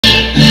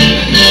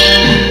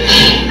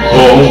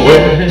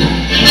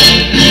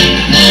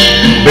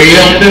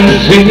beyond the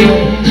sea,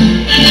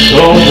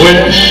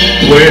 somewhere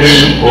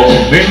waiting for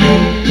me.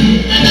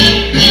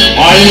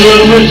 My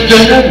love was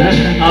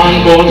standing on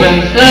golden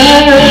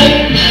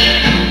sand,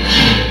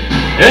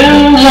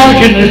 and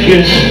watching the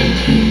ships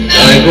I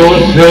go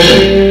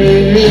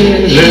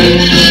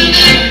sailing.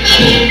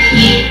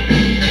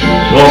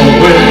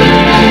 Somewhere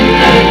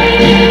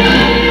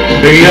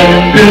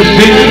beyond the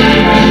sea,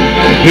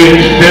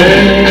 he's there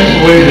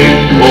waiting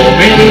for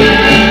me.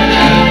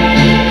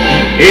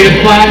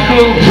 If I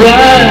could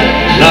fly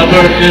like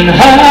birds in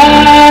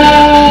high,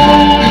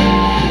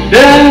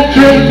 then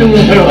straight to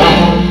her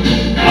arms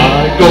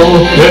I'd go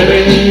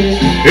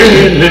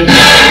sailing.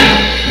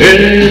 It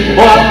is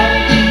what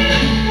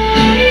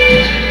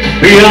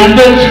beyond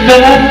the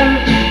sky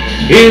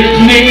is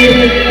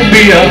near,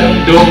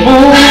 beyond the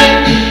moon.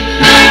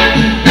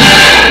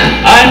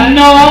 I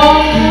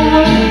know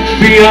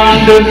beyond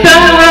the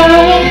town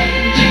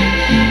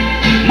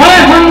my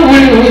heart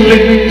will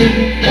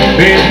live.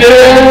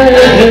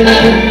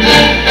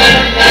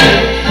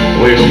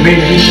 We'll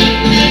meet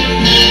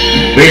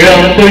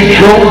beyond the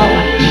shore,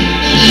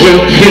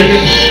 we'll kiss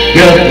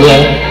just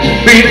like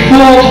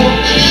before.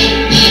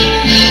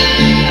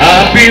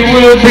 Happy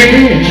we'll be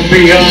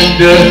beyond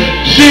the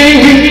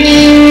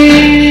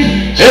sea,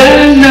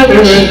 and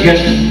never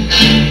again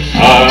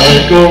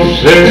I'll go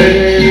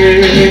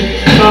sailing.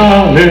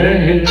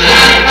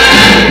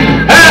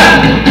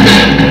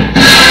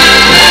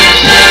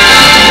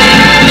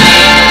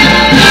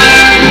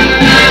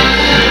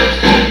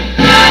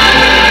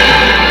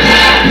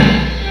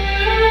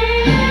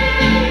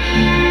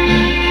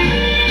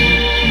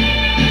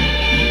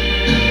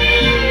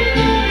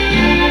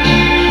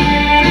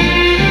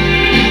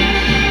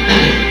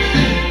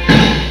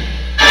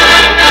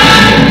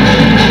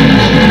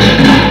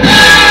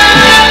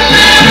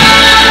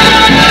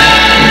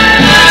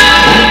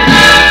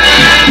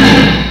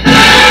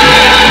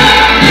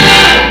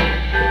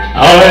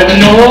 I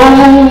know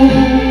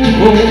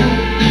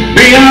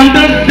beyond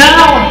the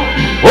town,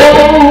 oh,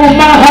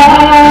 my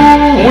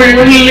heart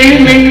will lead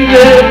me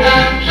there.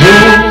 So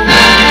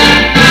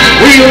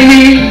we'll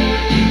meet,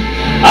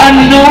 I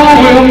know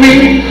we'll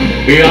meet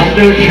beyond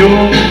the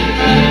shore.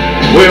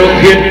 We'll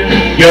kiss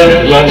just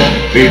like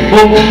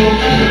before.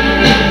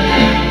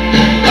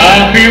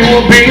 Happy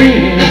we'll be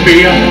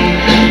beyond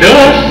the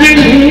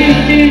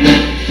sea,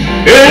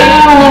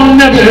 yeah, I'll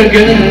never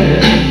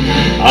again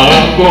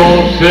I'll go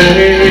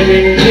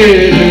sailing.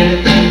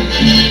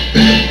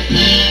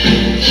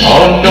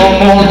 Oh, no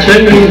more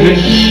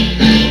sailing.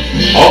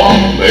 Oh,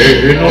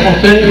 baby, no more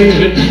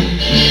sailing.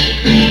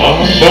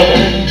 Oh,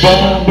 sailing.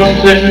 Oh,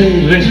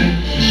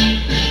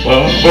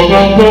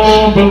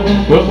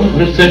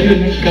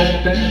 sailing,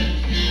 goddamn,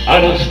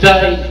 out of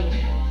style.